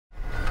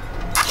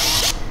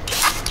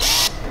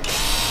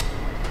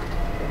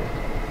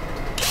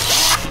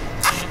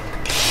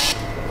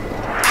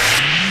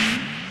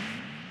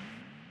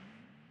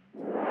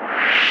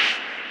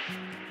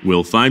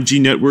Will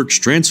 5G networks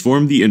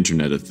transform the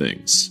Internet of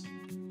Things?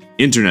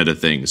 Internet of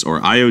Things,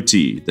 or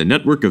IoT, the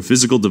network of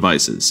physical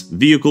devices,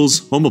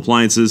 vehicles, home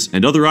appliances,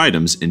 and other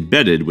items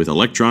embedded with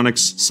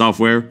electronics,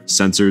 software,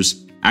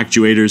 sensors,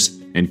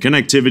 actuators, and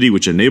connectivity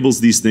which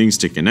enables these things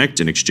to connect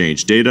and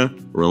exchange data,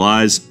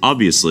 relies,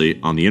 obviously,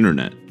 on the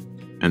Internet.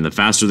 And the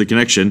faster the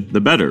connection,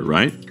 the better,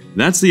 right?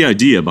 That's the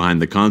idea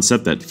behind the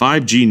concept that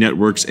 5G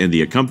networks and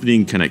the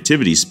accompanying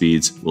connectivity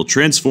speeds will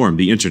transform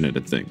the Internet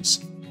of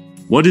Things.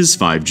 What is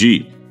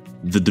 5G?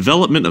 The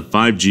development of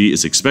 5G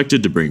is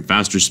expected to bring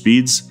faster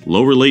speeds,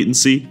 lower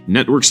latency,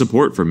 network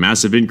support for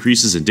massive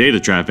increases in data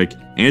traffic,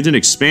 and an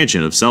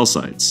expansion of cell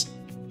sites.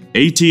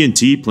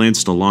 AT&T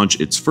plans to launch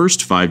its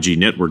first 5G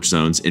network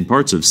zones in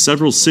parts of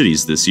several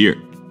cities this year.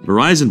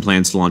 Verizon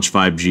plans to launch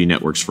 5G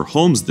networks for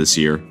homes this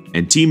year,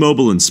 and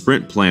T-Mobile and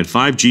Sprint plan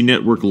 5G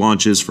network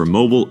launches for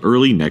mobile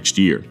early next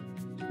year.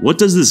 What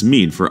does this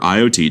mean for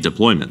IoT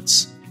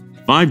deployments?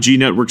 5G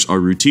networks are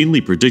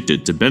routinely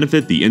predicted to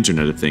benefit the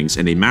Internet of Things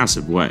in a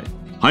massive way.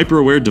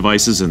 Hyper-aware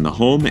devices in the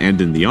home and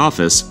in the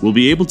office will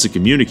be able to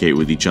communicate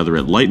with each other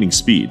at lightning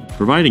speed,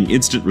 providing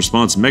instant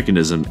response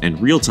mechanism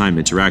and real-time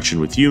interaction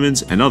with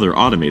humans and other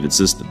automated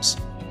systems.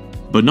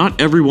 But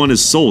not everyone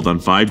is sold on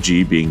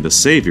 5G being the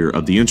savior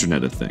of the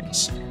Internet of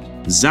Things.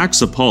 Zach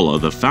Sapala,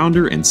 the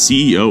founder and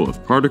CEO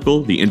of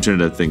Particle, the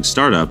Internet of Things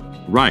startup,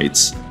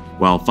 writes,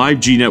 "While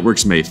 5G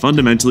networks may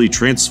fundamentally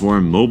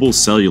transform mobile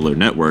cellular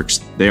networks,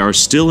 they are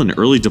still in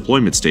early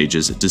deployment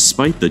stages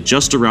despite the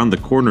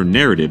just-around-the-corner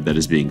narrative that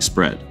is being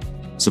spread."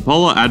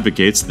 Sapala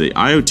advocates that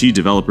IoT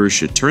developers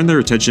should turn their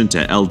attention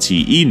to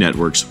LTE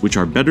networks, which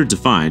are better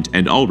defined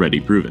and already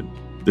proven.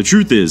 The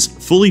truth is,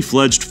 fully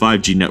fledged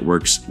 5G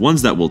networks,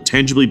 ones that will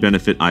tangibly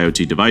benefit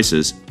IoT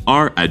devices,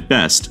 are at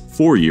best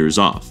 4 years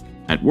off,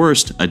 at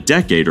worst a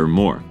decade or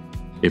more.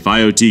 If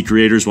IoT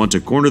creators want to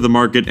corner the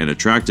market and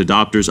attract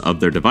adopters of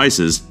their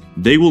devices,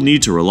 they will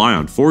need to rely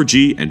on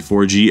 4G and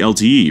 4G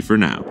LTE for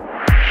now.